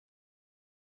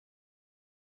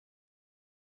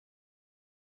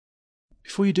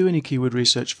Before you do any keyword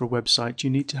research for a website, you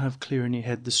need to have clear in your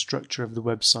head the structure of the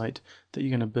website that you're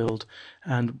going to build.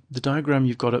 And the diagram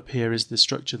you've got up here is the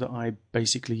structure that I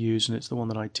basically use, and it's the one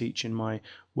that I teach in my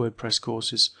WordPress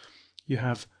courses. You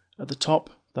have at the top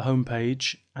the home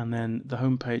page, and then the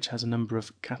home page has a number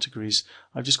of categories.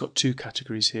 I've just got 2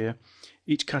 categories here.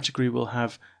 Each category will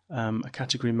have a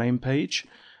category main page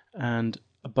and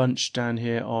a bunch down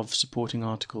here of supporting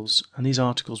articles, and these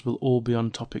articles will all be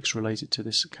on topics related to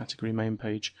this category main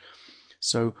page.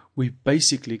 So we've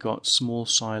basically got small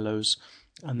silos,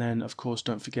 and then of course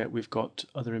don't forget we've got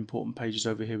other important pages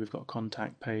over here. We've got a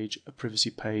contact page, a privacy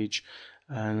page,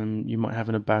 and you might have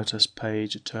an about us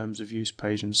page, a terms of use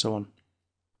page, and so on.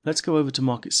 Let's go over to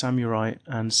Market Samurai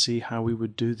and see how we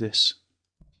would do this.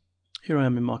 Here I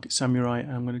am in Market Samurai,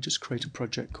 and I'm going to just create a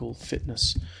project called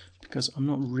Fitness, because I'm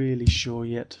not really sure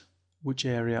yet which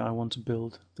area I want to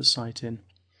build the site in.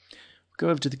 Go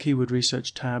over to the Keyword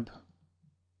Research tab,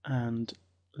 and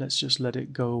let's just let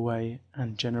it go away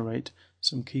and generate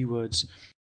some keywords.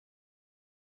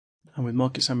 And with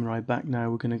Market Samurai back now,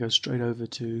 we're going to go straight over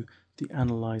to the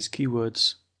Analyze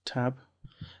Keywords tab,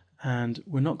 and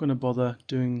we're not going to bother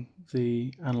doing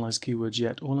the Analyze Keywords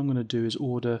yet. All I'm going to do is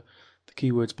order the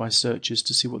keywords by searches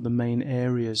to see what the main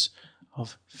areas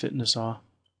of fitness are.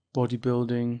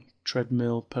 Bodybuilding,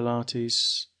 treadmill,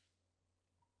 Pilates,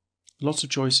 lots of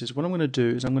choices. What I'm going to do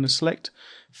is I'm going to select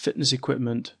fitness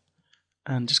equipment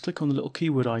and just click on the little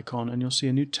keyword icon, and you'll see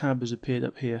a new tab has appeared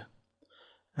up here,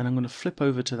 and I'm going to flip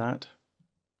over to that,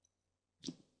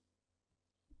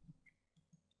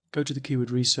 go to the keyword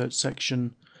research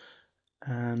section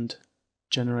and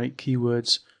generate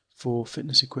keywords for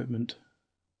fitness equipment,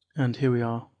 and here we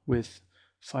are with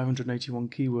 581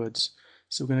 keywords.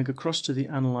 So we're going to go across to the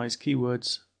Analyze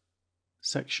Keywords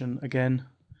section again,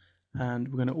 and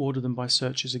we're going to order them by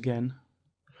searches again.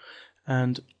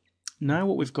 And now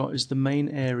what we've got is the main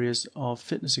areas of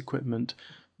fitness equipment.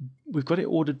 We've got it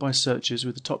ordered by searches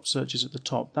with the top searches at the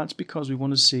top. That's because we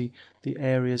want to see the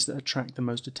areas that attract the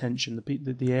most attention,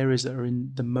 the areas that are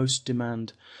in the most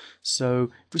demand.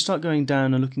 So if we start going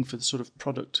down and looking for the sort of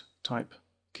product type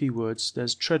keywords,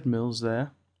 there's treadmills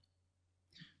there,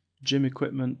 gym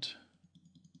equipment,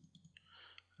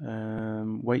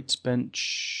 weights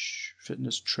bench,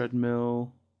 fitness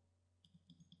treadmill,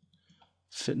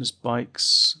 fitness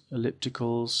bikes,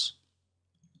 ellipticals,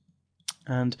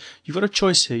 and you've got a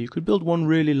choice here. You could build one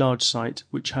really large site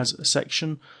which has a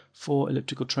section for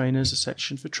elliptical trainers, a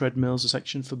section for treadmills, a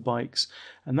section for bikes,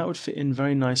 and that would fit in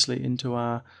very nicely into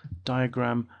our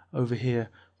diagram over here,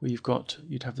 where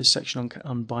you'd have this section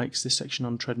on bikes, this section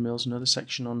on treadmills, another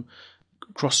section on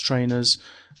cross trainers,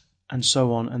 and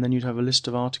so on, and then you'd have a list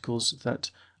of articles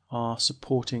that are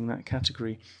supporting that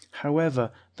category.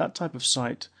 However, that type of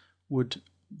site would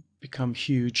become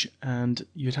huge, and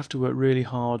you'd have to work really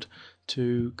hard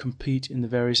to compete in the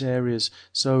various areas.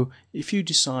 So if you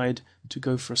decide to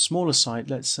go for a smaller site,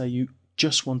 let's say you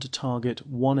just want to target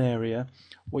one area,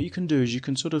 what you can do is you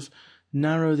can sort of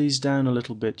narrow these down a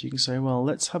little bit. You can say, well,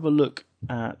 let's have a look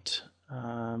at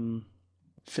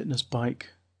fitness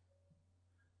bike.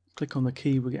 Click on the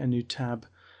key, we'll get a new tab,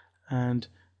 and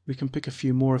we can pick a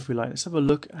few more if we like. Let's have a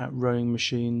look at rowing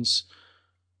machines.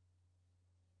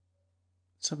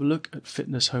 Let's have a look at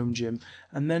fitness home gym,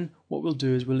 and then what we'll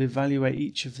do is we'll evaluate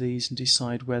each of these and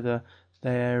decide whether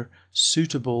they're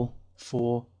suitable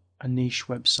for a niche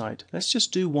website. Let's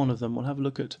just do one of them. We'll have a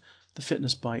look at the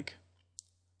fitness bike,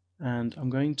 and I'm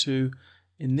going to,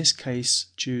 in this case,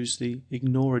 choose the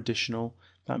ignore additional.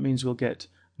 That means we'll get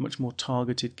much more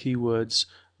targeted keywords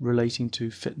relating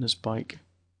to fitness bike.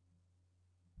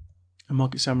 And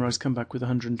Market Samurai's come back with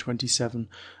 127.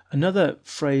 Another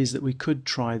phrase that we could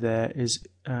try there is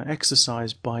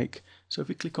exercise bike. So if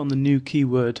we click on the new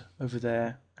keyword over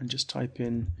there and just type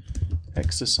in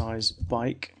exercise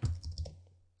bike,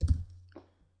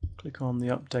 click on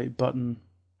the update button,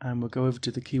 and we'll go over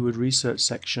to the keyword research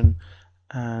section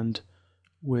and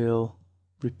we'll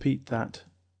repeat that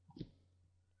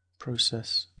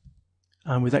process.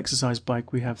 And with exercise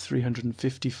bike we have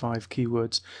 355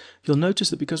 keywords. You'll notice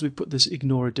that because we've put this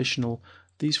ignore additional,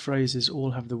 these phrases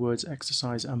all have the words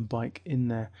exercise and bike in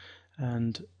there,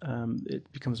 and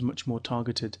it becomes much more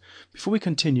targeted. Before we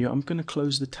continue, I'm going to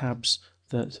close the tabs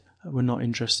that we're not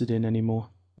interested in anymore.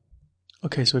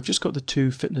 Okay, so I've just got the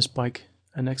 2, fitness bike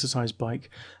and exercise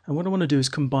bike, and what I want to do is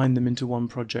combine them into one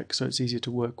project so it's easier to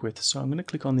work with. So I'm going to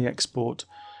click on the export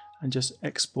and just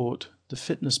export the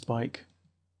fitness bike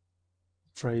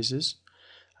phrases,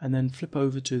 and then flip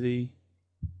over to the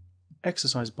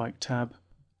exercise bike tab,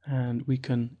 and we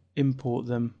can import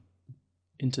them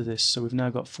into this. So we've now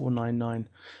got 499.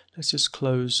 Let's just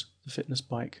close the fitness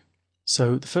bike.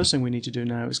 So the first thing we need to do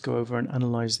now is go over and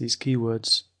analyze these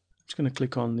keywords. I'm just going to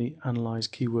click on the Analyze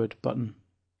Keyword button.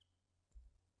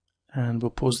 And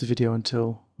we'll pause the video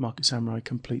until Market Samurai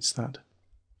completes that.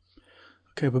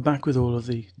 Okay, we're back with all of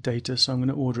the data, so I'm going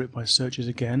to order it by searches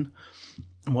again.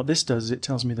 And what this does is it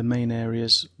tells me the main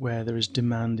areas where there is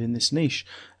demand in this niche.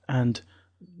 And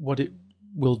what it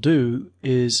will do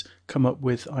is come up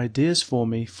with ideas for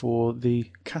me for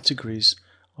the categories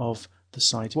of the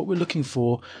site. What we're looking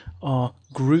for are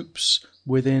groups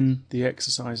within the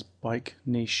exercise bike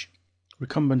niche.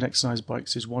 Recumbent exercise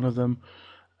bikes is one of them.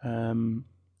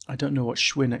 I don't know what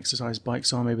Schwinn exercise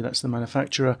bikes are, maybe that's the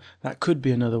manufacturer. That could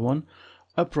be another one.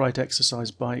 Upright exercise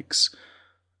bikes.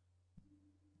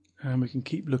 And we can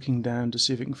keep looking down to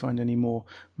see if we can find any more.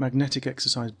 Magnetic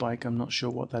exercise bike, I'm not sure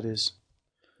what that is.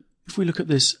 If we look at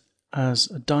this as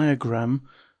a diagram,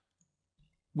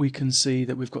 we can see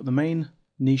that we've got the main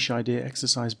niche idea,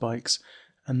 exercise bikes,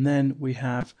 and then we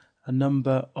have a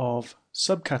number of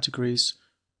subcategories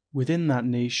within that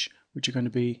niche, which are going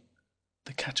to be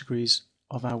the categories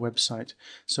of our website.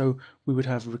 So we would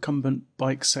have a recumbent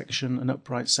bike section, an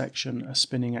upright section, a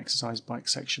spinning exercise bike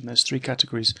section. There's 3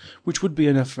 categories, which would be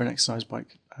enough for an exercise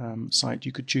bike site.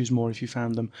 You could choose more if you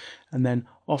found them. And then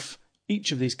off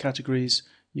each of these categories,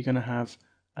 you're going to have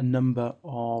a number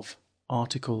of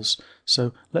articles.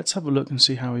 So let's have a look and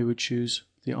see how we would choose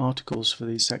the articles for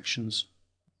these sections.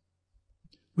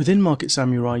 Within Market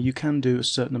Samurai, you can do a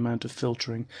certain amount of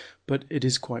filtering, but it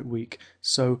is quite weak.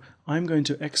 So I'm going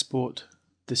to export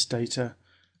this data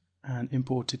and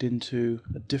import it into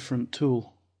a different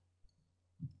tool.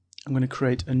 I'm going to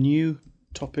create a new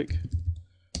topic,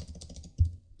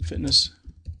 fitness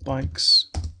bikes,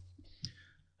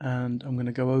 and I'm going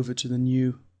to go over to the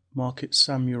new Market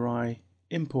Samurai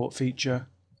import feature.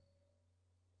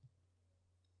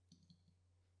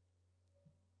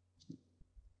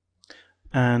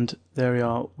 And there we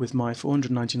are with my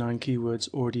 499 keywords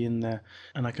already in there,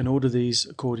 and I can order these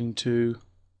according to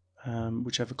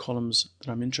whichever columns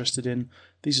that I'm interested in.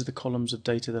 These are the columns of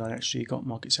data that I actually got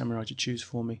Market Samurai to choose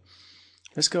for me.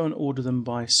 Let's go and order them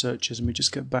by searches, and we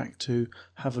just get back to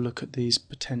have a look at these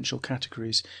potential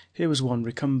categories. Here was one,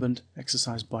 recumbent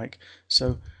exercise bike.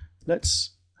 So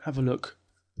let's have a look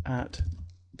at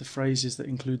the phrases that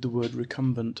include the word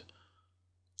recumbent.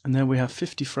 And then we have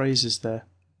 50 phrases there.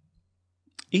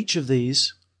 Each of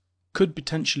these could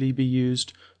potentially be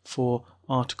used for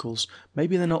articles.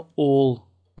 Maybe they're not all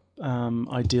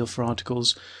ideal for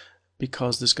articles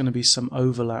because there's going to be some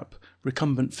overlap.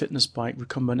 Recumbent fitness bike,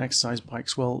 recumbent exercise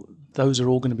bikes, well, those are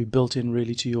all going to be built in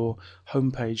really to your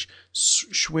homepage.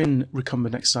 Schwinn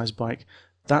recumbent exercise bike,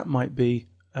 that might be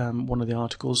one of the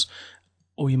articles.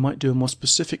 Or you might do a more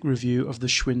specific review of the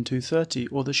Schwinn 230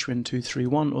 or the Schwinn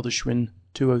 231 or the Schwinn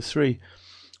 203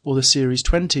 or the Series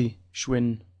 20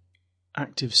 Schwinn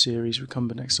Active Series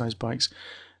recumbent exercise bikes.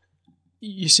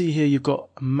 You see here you've got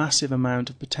a massive amount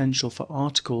of potential for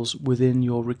articles within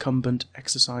your recumbent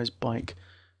exercise bike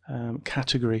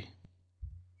category.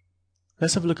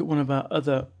 Let's have a look at one of our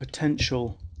other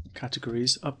potential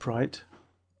categories, upright.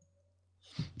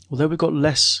 Although we've got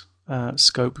less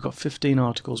scope, we've got 15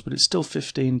 articles, but it's still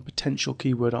 15 potential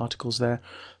keyword articles there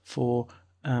for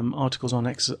articles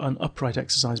on upright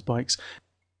exercise bikes.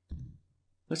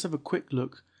 Let's have a quick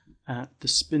look at the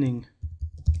spinning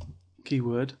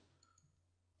keyword.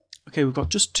 Okay, we've got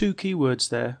just 2 keywords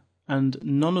there, and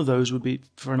none of those would be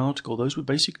for an article. Those would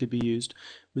basically be used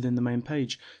within the main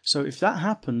page. So if that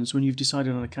happens when you've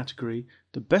decided on a category,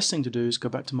 the best thing to do is go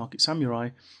back to Market Samurai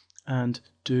and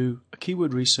do a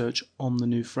keyword research on the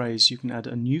new phrase. You can add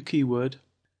a new keyword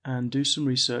and do some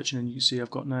research, and then you can see I've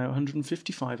got now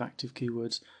 155 active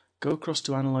keywords. Go across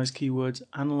to Analyze Keywords,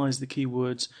 analyze the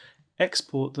keywords,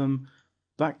 export them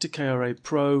back to KRA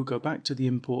Pro, go back to the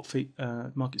import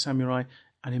Market Samurai,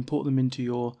 and import them into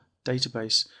your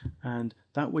database. And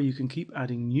that way you can keep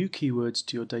adding new keywords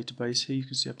to your database. Here you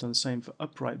can see I've done the same for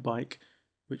upright bike,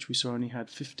 which we saw only had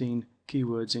 15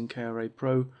 keywords in KRA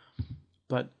Pro,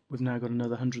 but we've now got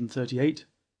another 138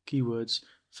 keywords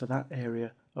for that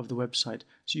area of the website.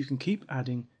 So you can keep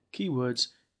adding keywords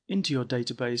into your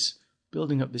database,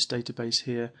 building up this database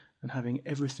here and having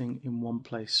everything in one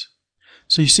place.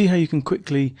 So you see how you can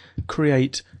quickly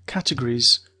create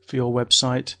categories for your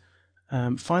website,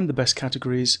 find the best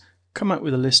categories, come out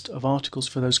with a list of articles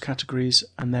for those categories,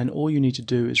 and then all you need to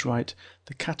do is write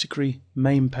the category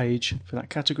main page for that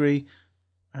category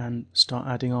and start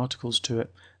adding articles to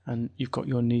it, and you've got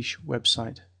your niche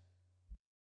website.